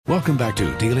Welcome back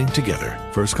to Dealing Together.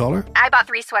 First caller? I bought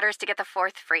 3 sweaters to get the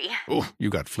 4th free. Oh, you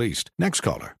got fleeced. Next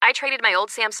caller? I traded my old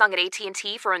Samsung at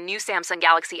AT&T for a new Samsung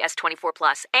Galaxy S24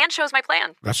 Plus and chose my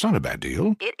plan. That's not a bad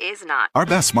deal. It is not. Our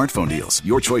best smartphone deals.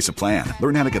 Your choice of plan.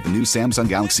 Learn how to get the new Samsung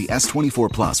Galaxy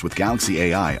S24 Plus with Galaxy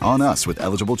AI on us with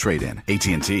eligible trade-in.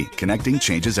 AT&T. Connecting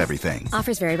changes everything.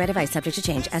 Offers vary by device. Subject to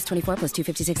change. S24 plus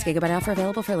 256 gigabyte offer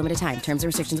available for a limited time. Terms and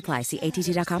restrictions apply. See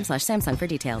att.com/Samsung for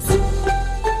details.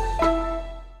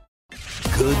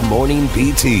 Good Morning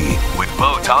BT with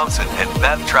Bo Thompson and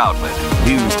Beth Troutman.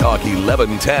 News Talk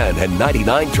 1110 and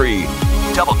 99.3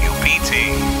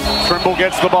 WBT. Trimble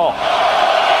gets the ball.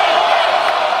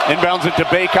 Inbounds it to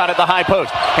Bacon at the high post.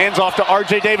 Hands off to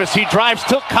R.J. Davis. He drives,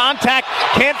 took contact,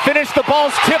 can't finish. The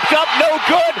ball's tipped up, no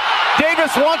good.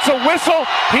 Davis wants a whistle.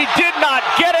 He did not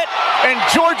get it. And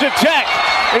Georgia Tech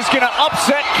is going to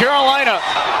upset Carolina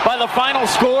by the final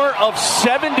score of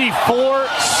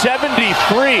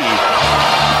 74-73.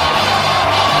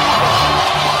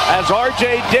 As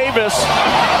R.J. Davis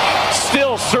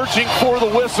still searching for the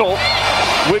whistle,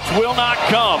 which will not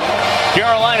come.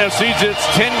 Carolina sees its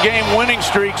 10-game winning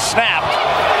streak snapped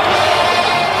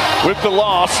with the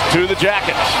loss to the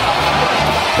Jackets.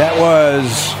 That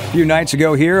was a few nights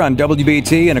ago here on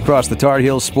WBT and across the Tar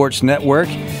Heels Sports Network.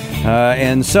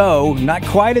 And so, not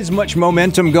quite as much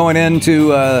momentum going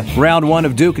into round one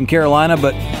of Duke and Carolina,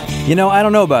 but, you know, I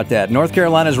don't know about that. North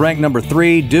Carolina is ranked number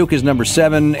 3, Duke is number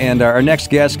 7, and our next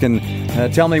guest can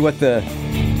tell me what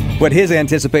his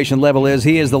anticipation level is.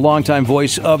 He is the longtime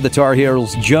voice of the Tar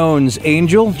Heels, Jones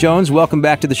Angell. Jones, welcome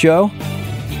back to the show.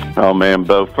 Oh, man,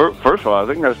 Bo, first of all, I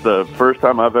think that's the first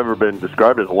time I've ever been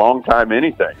described as a long time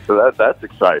anything, so that's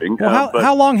exciting. Well,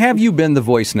 how long have you been the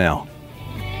voice now?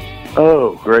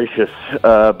 Oh, gracious.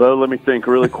 Bo, let me think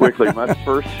really quickly. My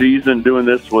first season doing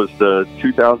this was the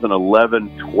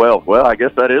 2011-12. Well, I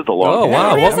guess that is a long time. Oh,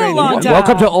 wow. That is a long time.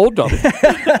 Welcome to Oldham.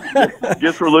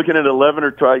 Guess we're looking at 11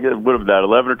 or 12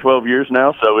 years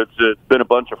now, so it's been a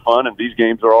bunch of fun, and these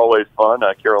games are always fun.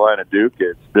 Carolina Duke,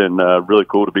 it's been really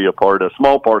cool to be a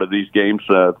small part of these games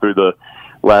through the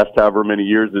last however many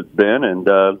years it's been, and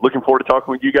looking forward to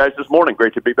talking with you guys this morning.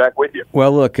 Great to be back with you.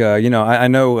 Well, look, I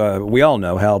know we all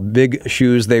know how big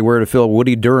shoes they were to fill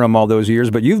Woody Durham all those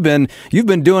years, but you've been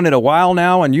doing it a while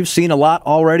now, and you've seen a lot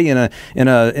already in a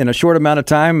short amount of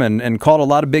time, and called a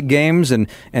lot of big games, and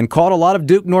called a lot of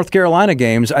Duke North Carolina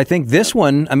games. I think this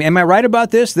one, I mean, am I right about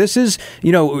this? This is,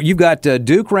 you've got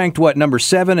Duke ranked number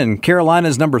 7, and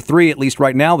Carolina's number 3, at least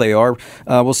right now they are.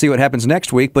 We'll see what happens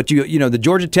next week, but the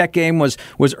Georgia Tech game was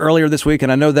earlier this week, and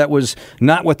I know that was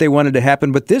not what they wanted to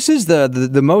happen, but this is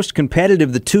the most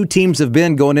competitive the two teams have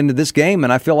been going into this game,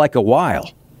 and I feel like a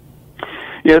while.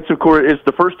 Yeah, it's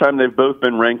the first time they've both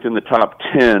been ranked in the top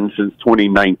 10 since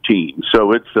 2019.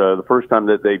 So it's the first time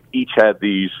that they've each had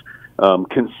these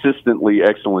consistently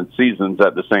excellent seasons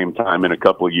at the same time in a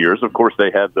couple of years. Of course,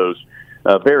 they had those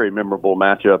very memorable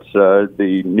matchups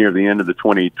near the end of the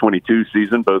 2022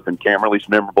 season, both in Cameron, at least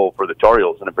memorable for the Tar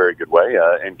Heels in a very good way,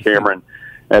 and Cameron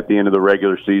at the end of the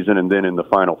regular season and then in the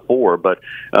Final Four. But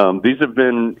these have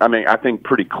been, I think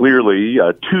pretty clearly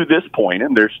to this point,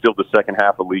 and there's still the second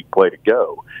half of league play to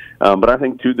go, but I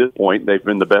think to this point they've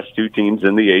been the best two teams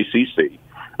in the ACC.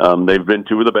 They've been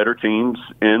two of the better teams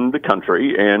in the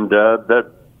country, and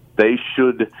that they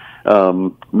should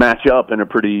match up in a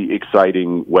pretty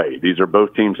exciting way. These are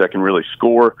both teams that can really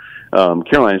score.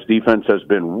 Carolina's defense has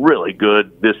been really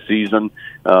good this season,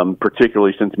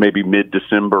 particularly since maybe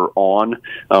mid-December on.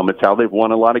 It's how they've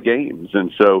won a lot of games.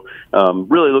 And so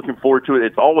really looking forward to it.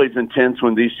 It's always intense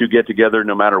when these two get together,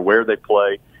 no matter where they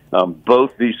play.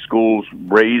 Both these schools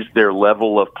raise their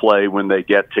level of play when they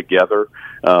get together,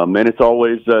 and it's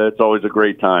always a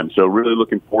great time. So really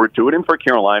looking forward to it. And for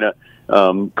Carolina,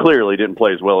 clearly didn't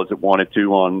play as well as it wanted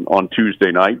to on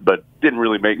Tuesday night, but didn't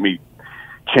really make me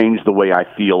change the way I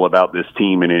feel about this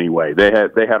team in any way. They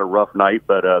had a rough night,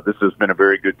 but this has been a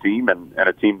very good team and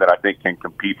a team that I think can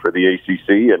compete for the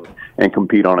ACC and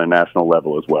compete on a national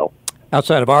level as well.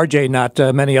 Outside of RJ, not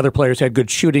many other players had good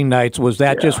shooting nights. Was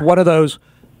that just one of those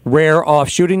rare off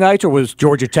shooting nights, or was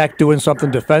Georgia Tech doing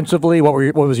something defensively? What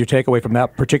was your takeaway from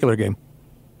that particular game?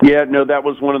 Yeah, no, that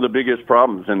was one of the biggest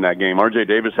problems in that game. R.J.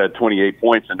 Davis had 28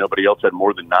 points, and nobody else had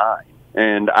more than 9.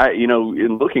 And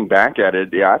in looking back at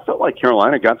it, I felt like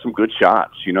Carolina got some good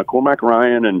shots. Cormac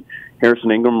Ryan and Harrison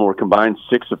Ingram were combined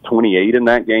 6 of 28 in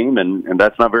that game, and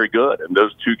that's not very good. And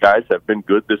those two guys have been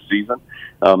good this season,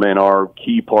 and are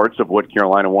key parts of what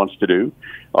Carolina wants to do.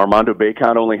 Armando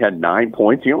Bacot only had 9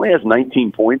 points. He only has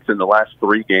 19 points in the last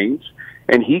 3 games.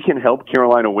 and he can help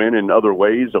Carolina win in other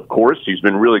ways. Of course, he's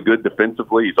been really good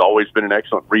defensively. He's always been an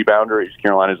excellent rebounder. He's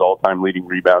Carolina's all-time leading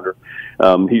rebounder.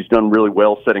 He's done really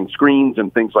well setting screens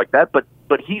and things like that, but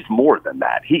he's more than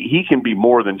that. He can be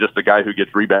more than just a guy who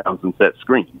gets rebounds and sets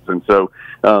screens. And so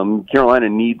Carolina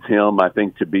needs him, I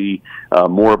think, to be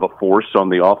more of a force on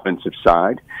the offensive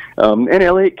side. And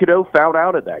Elliot Cadeau fouled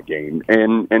out of that game,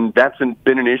 and that's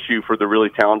been an issue for the really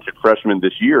talented freshman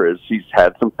this year, is he's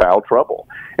had some foul trouble.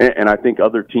 And I think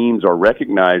other teams are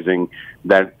recognizing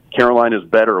that Carolina's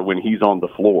better when he's on the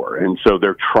floor, and so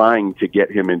they're trying to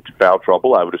get him into foul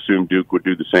trouble. I would assume Duke would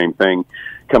do the same thing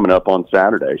coming up on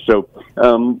Saturday. So,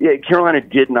 Carolina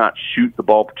did not shoot the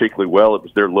ball particularly well. It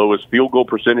was their lowest field goal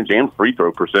percentage and free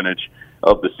throw percentage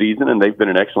of the season, and they've been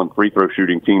an excellent free throw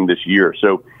shooting team this year.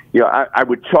 So, I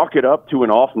would chalk it up to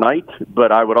an off night,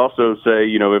 but I would also say,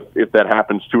 if that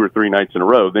happens 2 or 3 nights in a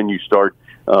row, then you start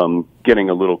getting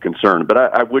a little concerned. But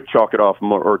I would chalk it up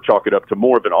to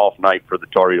more of an off night for the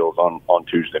Tar Heels on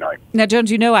Tuesday night. Now,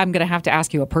 Jones, I'm going to have to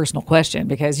ask you a personal question,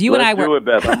 because Let's do it,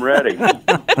 Beth. I'm ready.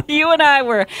 You and I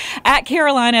were at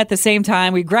Carolina at the same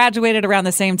time. We graduated around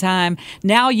the same time.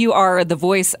 Now you are the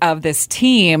voice of this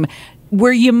team.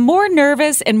 Were you more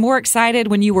nervous and more excited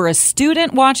when you were a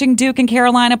student watching Duke and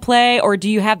Carolina play, or do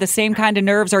you have the same kind of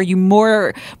nerves? Are you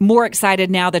more excited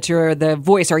now that you're the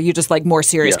voice? Are you just more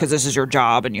serious because this is your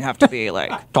job and you have to be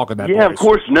talking that? Yeah, voice. Of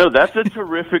course. No, that's a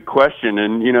terrific question,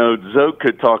 and Zoe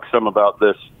could talk some about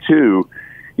this too.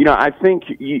 I think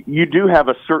you do have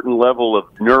a certain level of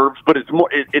nerves, but it's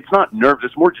not nerves.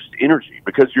 It's more just energy,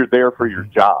 because you're there for your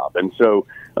job, and so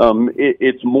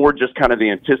it's more just kind of the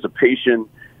anticipation.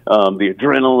 The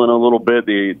adrenaline a little bit,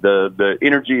 the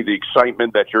energy, the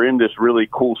excitement that you're in this really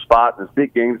cool spot and this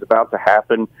big game's about to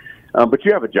happen, but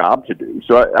you have a job to do.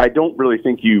 So I don't really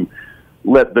think you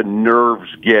let the nerves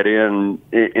get in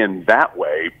that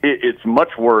way. It's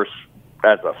much worse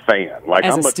as a fan.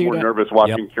 I'm much more nervous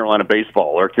watching Carolina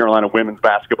baseball or Carolina women's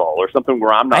basketball or something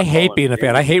where I'm not. I hate being a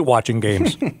fan. I hate watching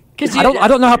games. I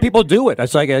don't know how people do it.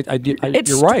 It's it's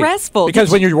you're right. Stressful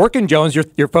because when you're working, Jones,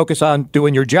 you're focused on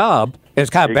doing your job. It's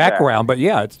kind of background, but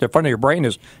it's the front of your brain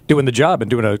is doing the job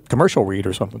and doing a commercial read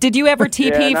or something. Did you ever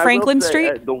TP Franklin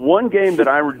Street? The one game that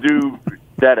I would do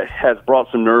that has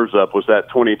brought some nerves up was that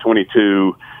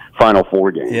 2022 Final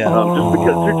Four game. Yeah. Just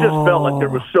because there just felt like there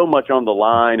was so much on the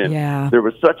line, and there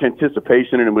was such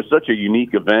anticipation, and it was such a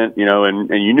unique event,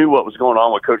 and you knew what was going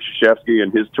on with Coach Krzyzewski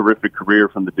and his terrific career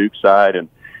from the Duke side, and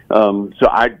so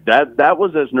that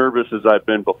was as nervous as I've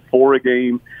been before a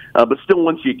game, but still,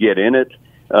 once you get in it,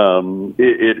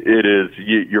 it is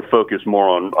you're focused more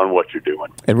on what you're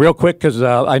doing. And real quick, because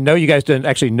I know you guys didn't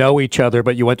actually know each other,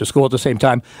 but you went to school at the same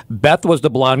time. Beth was the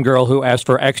blonde girl who asked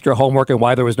for extra homework and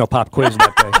why there was no pop quiz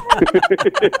that day.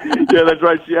 Yeah, that's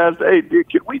right. She asked, "Hey, dude,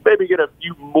 can we maybe get a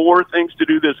few more things to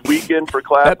do this weekend for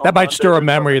class?" That might stir a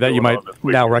memory that you might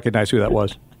now recognize who that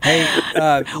was. Hey,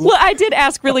 well, I did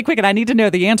ask really quick, and I need to know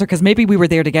the answer because maybe we were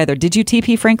there together. Did you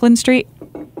TP Franklin Street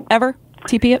ever?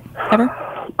 TP it ever?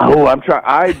 Oh, I'm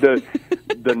trying.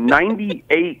 The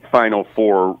 98 Final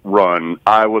Four run,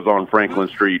 I was on Franklin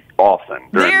Street often.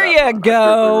 There you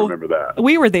go. I remember that.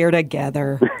 We were there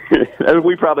together.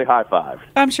 We probably high-fived.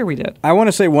 I'm sure we did. I want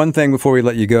to say one thing before we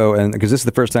let you go, and because this is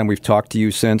the first time we've talked to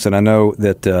you since, and I know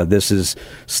that this is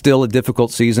still a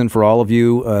difficult season for all of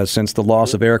you since the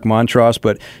loss of Eric Montross,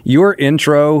 but your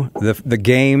intro,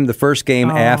 the first game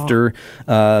after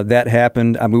that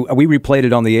happened, I mean, we replayed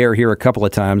it on the air here a couple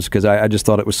of times because I just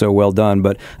thought it was so well done,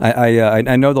 but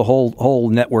I know the whole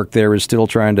network there is still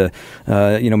trying to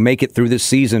make it through this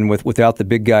season without the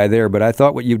big guy there, but I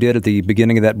thought what you did at the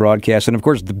beginning of that broadcast, and of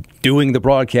course doing the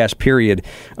broadcast period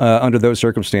under those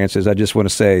circumstances, I just want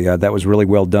to say that was really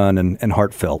well done and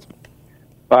heartfelt.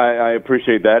 I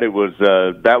appreciate that. It was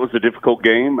that was a difficult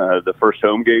game. The first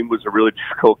home game was a really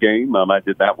difficult game. I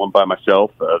did that one by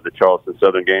myself. The Charleston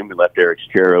Southern game, we left Eric's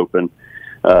chair open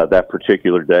that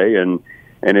particular day,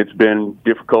 and it's been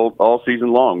difficult all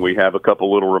season long. We have a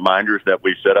couple little reminders that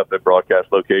we set up at broadcast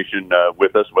location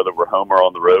with us, whether we're home or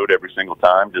on the road, every single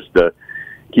time, just to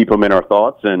keep them in our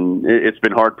thoughts. And it's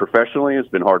been hard professionally. It's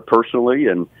been hard personally.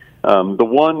 And the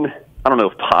one, I don't know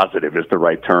if positive is the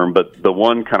right term, but the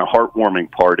one kind of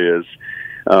heartwarming part is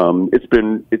it's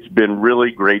been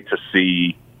really great to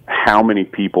see how many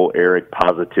people Eric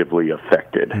positively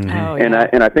affected. Mm-hmm. Oh, yeah.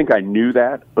 And I think I knew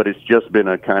that, but it's just been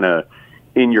a kind of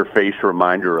in-your-face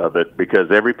reminder of it,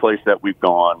 because every place that we've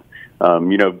gone,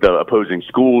 the opposing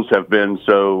schools have been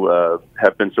so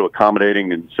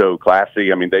accommodating and so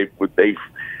classy. I mean,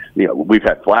 we've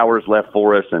had flowers left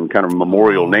for us and kind of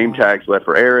memorial name tags left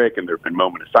for Eric, and there have been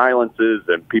moment of silences,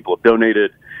 and people have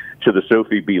donated to the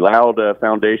Sophie B. Loud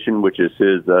Foundation, which is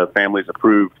his family's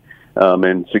approved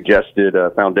and suggested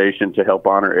foundation to help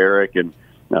honor Eric. And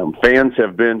fans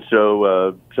have been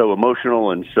so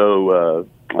emotional and so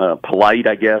polite,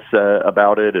 I guess,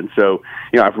 about it. And so,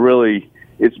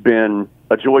 it's been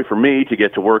a joy for me to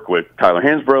get to work with Tyler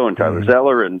Hansbrough and Tyler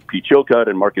Zeller and Pete Chilcutt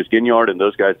and Marcus Ginyard, and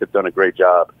those guys have done a great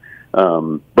job.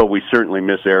 But we certainly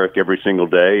miss Eric every single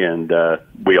day, and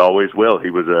we always will.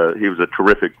 He was a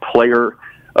terrific player,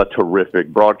 a terrific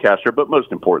broadcaster, but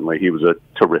most importantly, he was a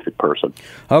terrific person.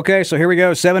 Okay, so here we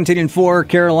go. 17-4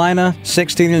 Carolina,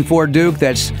 16-4 Duke.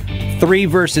 That's 3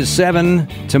 versus 7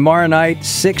 tomorrow night.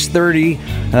 6:30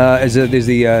 is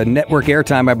the network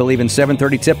airtime, I believe, and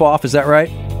 7:30 tip-off. Is that right?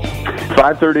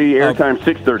 5:30 airtime,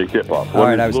 6:30 tip-off. All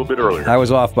right, a little bit earlier. I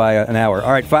was off by an hour.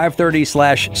 All right,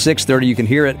 5:30/6:30. You can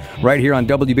hear it right here on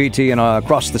WBT and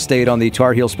across the state on the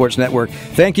Tar Heel Sports Network.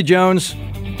 Thank you, Jones.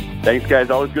 Thanks, guys.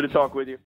 Always good to talk with you.